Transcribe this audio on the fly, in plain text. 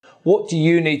What do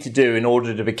you need to do in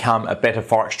order to become a better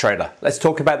Forex trader? Let's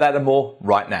talk about that and more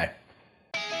right now.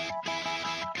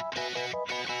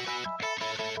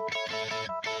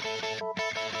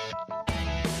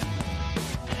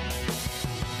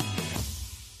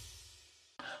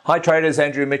 Hi traders,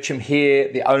 Andrew Mitchum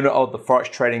here, the owner of the Forex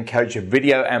Trading Coach,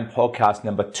 video and podcast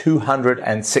number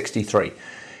 263.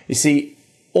 You see,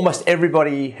 almost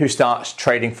everybody who starts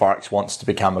trading Forex wants to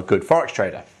become a good Forex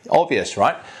trader. Obvious,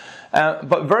 right?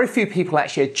 But very few people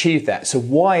actually achieve that. So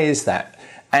why is that?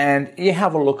 And you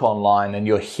have a look online and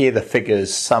you'll hear the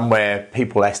figures somewhere.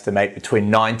 People estimate between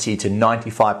 90 to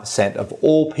 95% of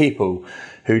all people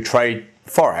who trade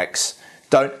Forex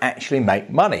don't actually make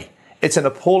money. It's an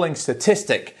appalling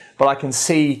statistic, but I can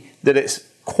see that it's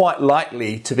quite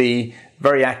likely to be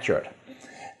very accurate.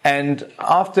 And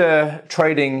after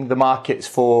trading the markets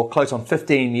for close on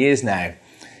 15 years now,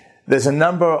 there's a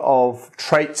number of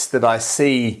traits that I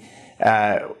see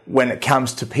when it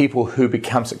comes to people who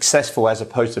become successful as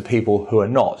opposed to people who are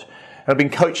not. I've been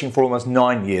coaching for almost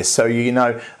 9 years, so you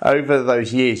know, over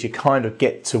those years you kind of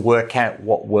get to work out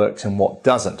what works and what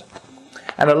doesn't.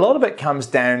 And a lot of it comes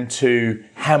down to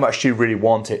how much you really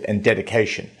want it and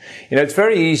dedication. You know, it's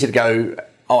very easy to go,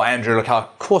 oh, Andrew, look,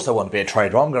 of course I want to be a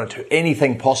trader. I'm going to do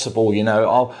anything possible. You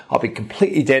know, I'll be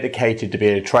completely dedicated to be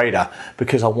a trader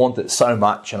because I want it so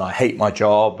much and I hate my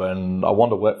job and I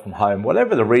want to work from home,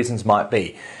 whatever the reasons might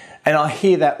be. And I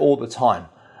hear that all the time.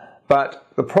 But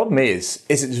the problem is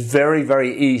it's very,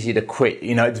 very easy to quit.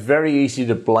 You know, it's very easy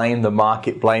to blame the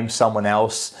market, blame someone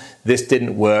else. This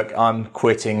didn't work. I'm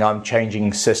quitting. I'm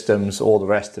changing systems, all the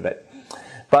rest of it.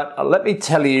 But let me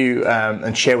tell you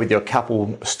and share with you a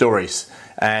couple stories.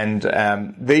 And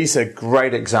these are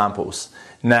great examples.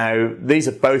 Now, these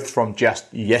are both from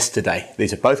just yesterday.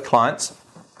 These are both clients.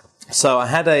 So I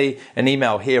had an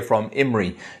email here from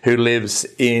Imri, who lives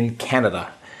in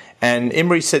Canada. And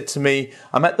Imri said to me,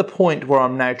 I'm at the point where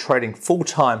I'm now trading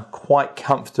full-time quite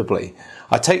comfortably.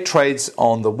 I take trades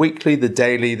on the weekly, the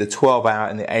daily, the 12-hour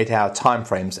and the 8-hour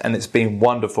timeframes, and it's been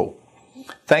wonderful.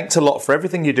 Thanks a lot for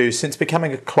everything you do. Since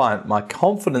becoming a client, my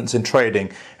confidence in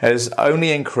trading has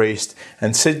only increased,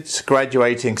 and since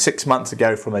graduating 6 months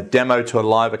ago from a demo to a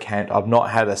live account, I've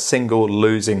not had a single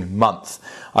losing month.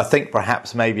 I think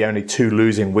perhaps maybe only 2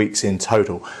 losing weeks in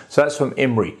total. So that's from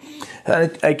Imri.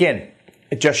 And again,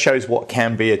 it just shows what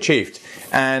can be achieved.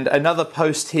 And another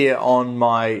post here on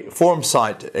my forum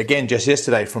site, again just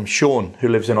yesterday, from Sean, who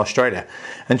lives in Australia.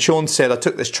 And Sean said, I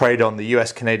took this trade on the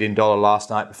US Canadian dollar last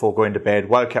night before going to bed,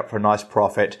 woke up for a nice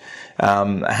profit,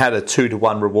 had a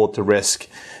 2-to-1 reward to risk.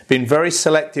 Been very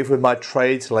selective with my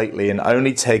trades lately and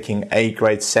only taking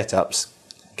A-grade setups,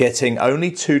 getting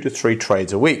only 2 to 3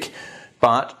 trades a week.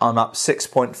 But I'm up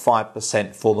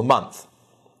 6.5% for the month.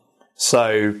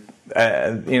 So,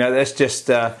 you know, that's just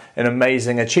an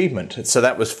amazing achievement. So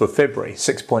that was for February,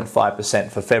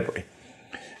 6.5% for February.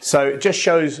 So it just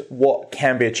shows what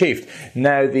can be achieved.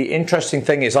 Now, the interesting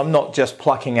thing is I'm not just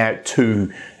plucking out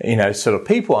 2, you know, sort of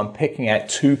people. I'm picking out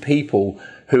 2 people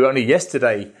who only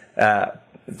yesterday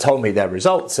told me their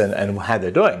results and how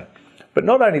they're doing. But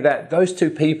not only that, those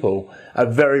 2 people are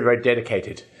very, very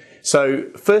dedicated. So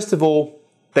first of all,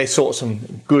 they sought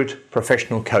some good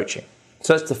professional coaching.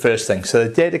 So that's the first thing. So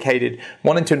they're dedicated,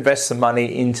 wanting to invest some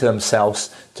money into themselves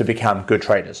to become good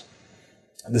traders.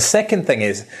 The second thing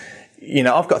is, you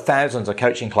know, I've got thousands of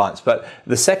coaching clients, but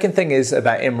the second thing is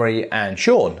about Imri and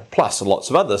Sean, plus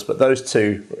lots of others, but those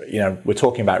 2, you know, we're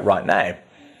talking about right now,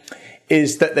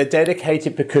 is that they're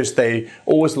dedicated because they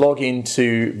always log in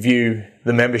to view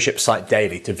the membership site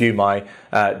daily, to view my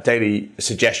daily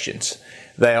suggestions.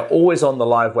 They are always on the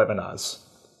live webinars.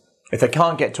 If they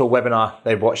can't get to a webinar,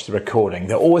 they watch the recording.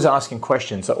 They're always asking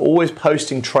questions. They're always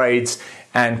posting trades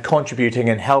and contributing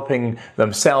and helping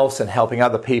themselves and helping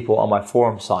other people on my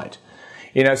forum site.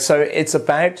 You know, so it's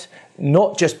about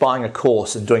not just buying a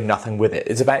course and doing nothing with it.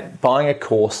 It's about buying a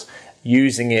course,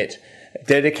 using it,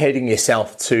 dedicating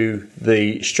yourself to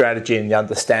the strategy and the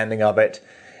understanding of it,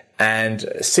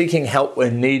 and seeking help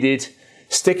when needed,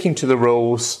 sticking to the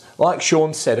rules. Like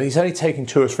Sean said, he's only taking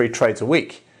 2 or 3 trades a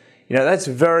week. You know, that's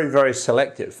very, very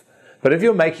selective. But if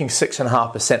you're making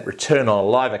 6.5% return on a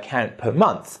live account per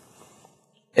month,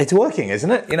 it's working, isn't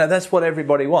it? You know, that's what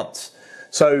everybody wants.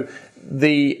 So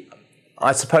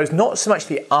I suppose not so much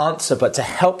the answer, but to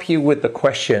help you with the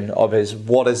question of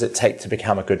what does it take to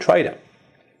become a good trader?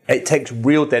 It takes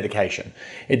real dedication.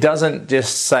 It doesn't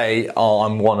just say, oh,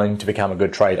 I'm wanting to become a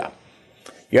good trader.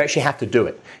 You actually have to do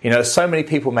it. You know, so many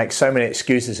people make so many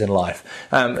excuses in life.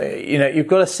 You know, you've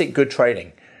got to seek good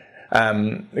training.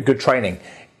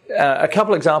 A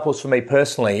couple examples for me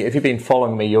personally. If you've been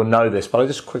following me, you'll know this, but I'll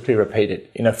just quickly repeat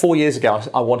it. 4 years ago,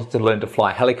 I wanted to learn to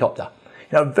fly a helicopter.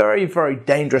 Very, very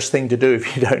dangerous thing to do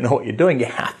if you don't know what you're doing. You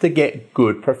have to get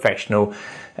good professional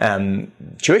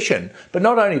tuition. But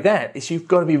not only that, is you've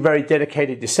got to be very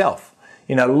dedicated yourself.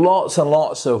 Lots and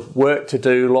lots of work to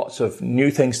do, lots of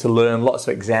new things to learn, lots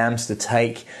of exams to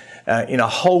take, a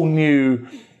whole new,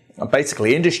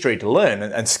 basically, industry to learn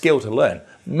and skill to learn.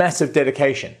 Massive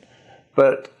dedication.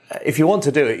 But if you want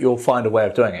to do it, you'll find a way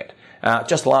of doing it.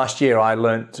 Just last year, I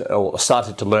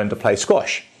started to learn to play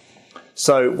squash.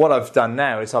 So what I've done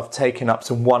now is I've taken up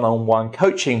some one-on-one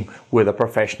coaching with a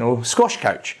professional squash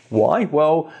coach. Why?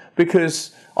 Well,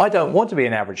 because I don't want to be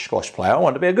an average squash player. I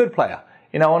want to be a good player.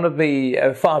 I want to be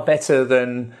far better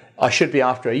than I should be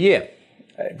after a year.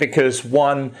 Because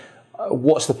one,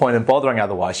 what's the point in bothering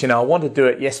otherwise? I want to do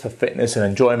it, yes, for fitness and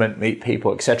enjoyment, meet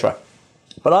people, etc.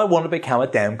 But I want to become a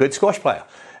damn good squash player.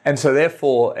 And so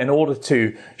therefore, in order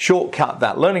to shortcut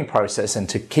that learning process and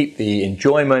to keep the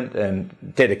enjoyment and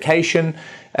dedication,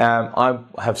 I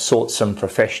have sought some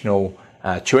professional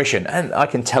tuition. And I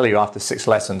can tell you after 6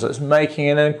 lessons, it's making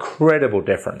an incredible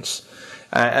difference.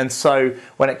 And so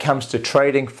when it comes to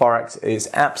trading, Forex is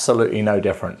absolutely no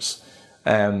difference.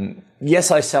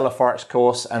 Yes, I sell a Forex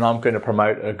course and I'm going to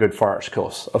promote a good Forex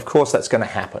course. Of course, that's going to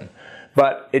happen.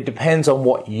 But it depends on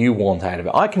what you want out of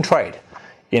it. I can trade.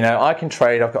 I can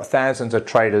trade. I've got thousands of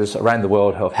traders around the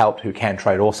world who have helped who can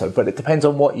trade also, but it depends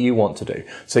on what you want to do.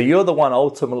 So you're the one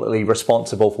ultimately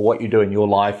responsible for what you do in your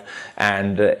life.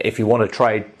 And if you want to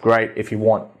trade, great. If you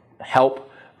want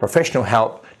help, professional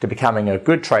help to becoming a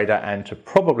good trader and to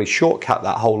probably shortcut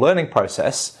that whole learning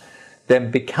process,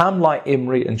 then become like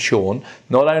Imre and Sean.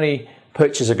 Not only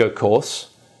purchase a good course,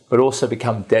 but also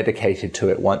become dedicated to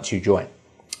it once you join.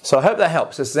 So I hope that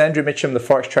helps. This is Andrew Mitchum, the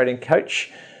Forex Trading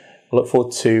Coach. I look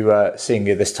forward to seeing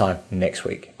you this time next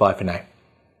week. Bye for now.